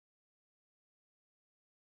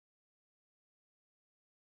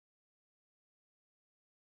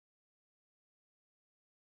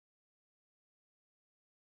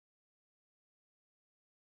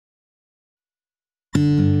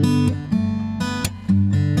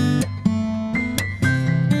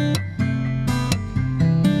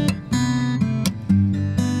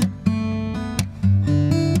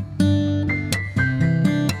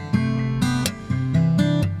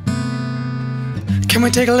Can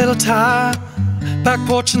we take a little time? Back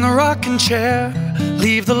porch in the rocking chair.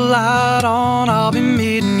 Leave the light on, I'll be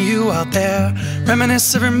meeting you out there.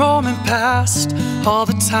 Reminisce every moment past, all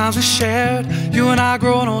the times we shared. You and I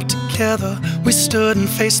growing old together, we stood and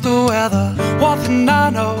faced the weather. One thing I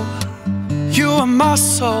know, you are my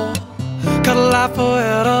soul. Got a life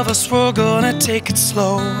ahead of us, we're gonna take it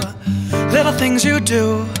slow. Little things you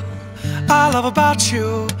do, I love about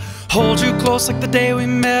you. Hold you close like the day we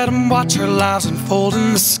met and watch our lives unfold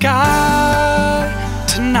in the sky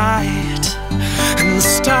tonight. And the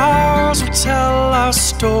stars will tell our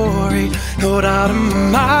story, no doubt in my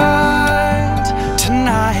mind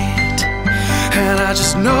tonight. And I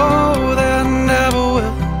just know there never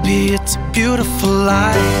will be, it's a beautiful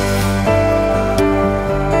life.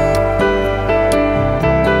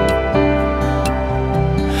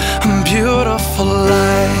 A beautiful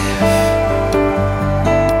life.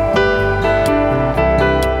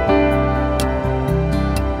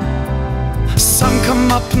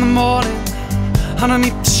 Come up in the morning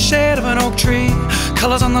underneath the shade of an oak tree.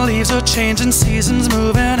 Colors on the leaves are changing, seasons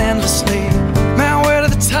moving endlessly. Man, where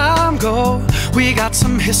did the time go? We got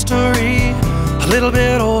some history. A little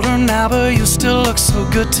bit older now, but you still look so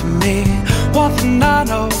good to me. One thing I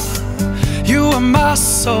know, you are my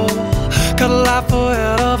soul. Got a life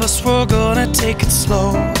ahead of us, we're gonna take it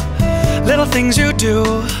slow. Little things you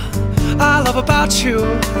do, I love about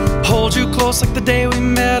you. Hold you close like the day we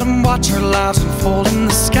met and watch our lives unfold in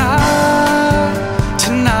the sky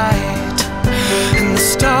tonight. And the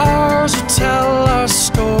stars will tell our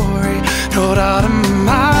story, no doubt in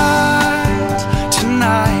my mind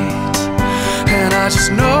tonight. And I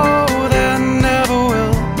just know there never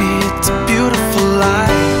will be, it's a beautiful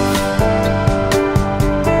life.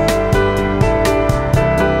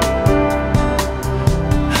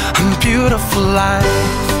 A beautiful life.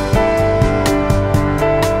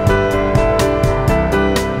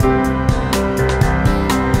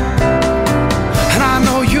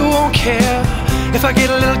 If I get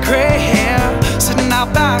a little gray hair, sitting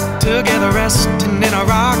out back together, resting in our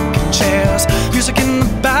rocking chairs. Music in the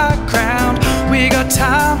background, we got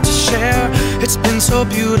time to share. It's been so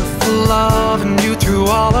beautiful loving you through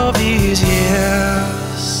all of these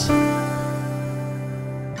years.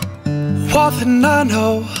 One thing I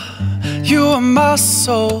know, you are my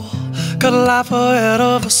soul. Got a life ahead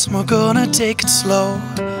of us and we're gonna take it slow.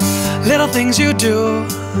 Little things you do,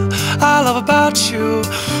 I love about you.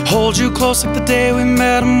 Hold you close like the day we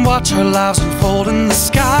met and watch our lives unfold in the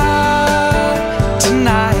sky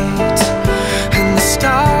tonight. And the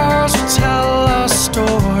stars will tell our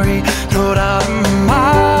story, no doubt in my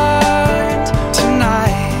mind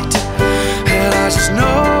tonight. And I just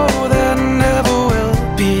know there never will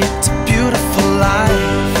be, it's a beautiful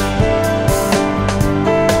life.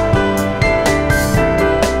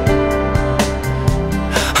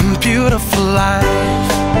 A beautiful life.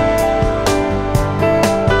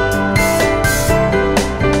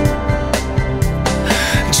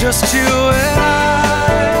 Just you and I.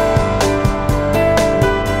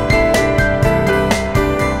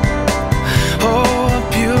 Oh, a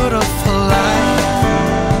beautiful life.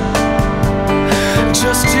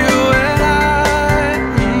 Just you and I.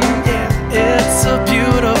 Yeah, it's a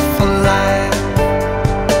beautiful life.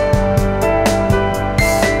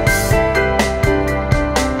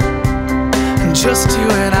 Just you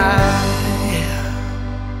and I.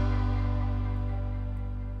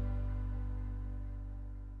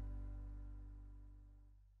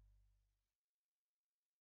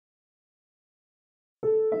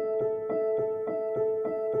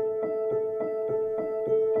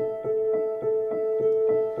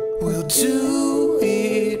 We'll do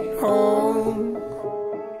it all,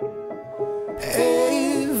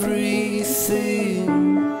 everything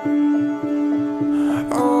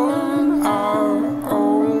on our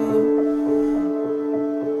own.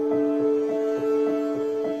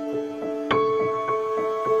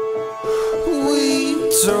 We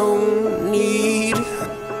don't need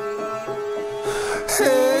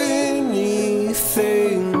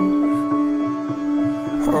anything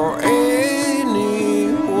or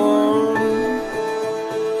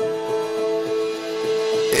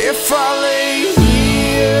if I lay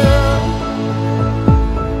here,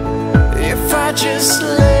 if I just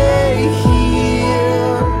lay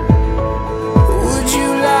here, would you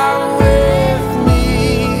lie with me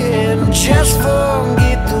and just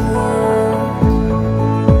forget the world?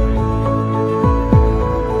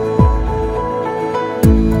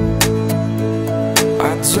 I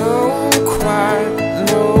don't quite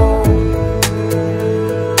know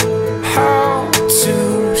how to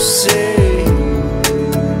say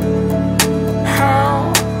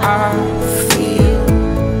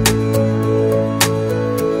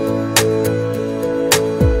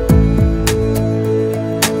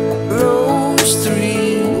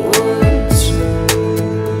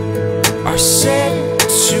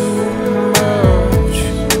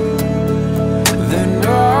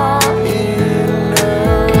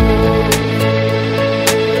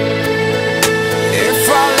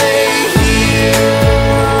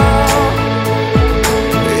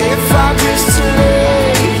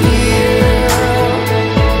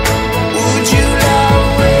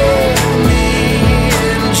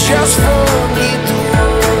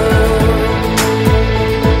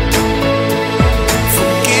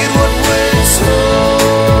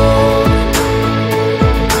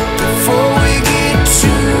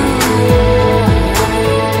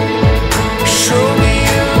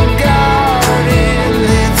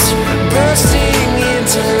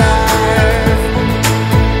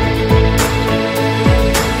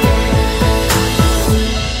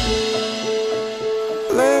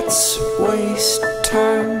let's waste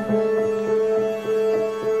time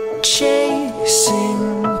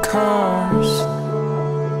chasing cars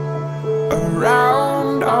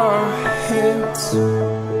around our heads.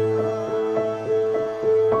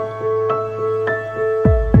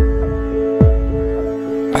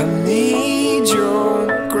 I need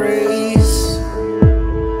your grace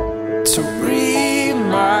to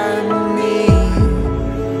remind me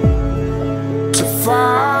to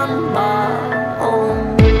find my own.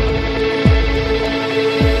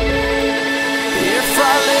 If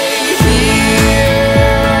I lay here,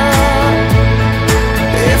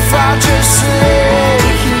 if I just lay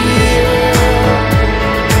here,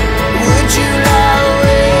 would you lie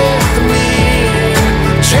with me?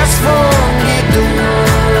 Just forget the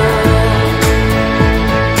world,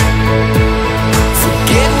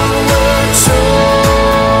 forget what we're told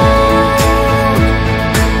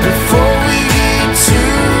before we get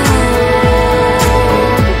too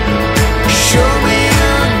old. Show me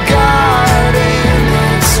a garden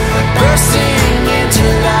that's bursting into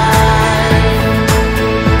life.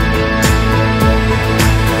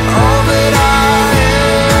 All that I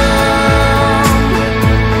am,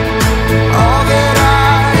 all that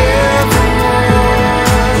I ever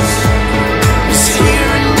was, is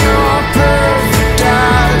here in your perfect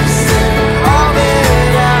eyes. And all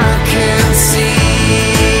that I can see,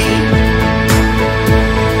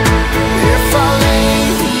 if I lay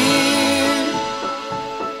here,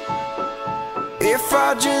 if I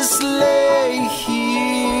just lay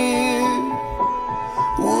here,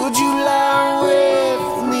 would you lie with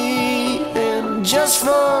me and just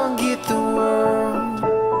forget the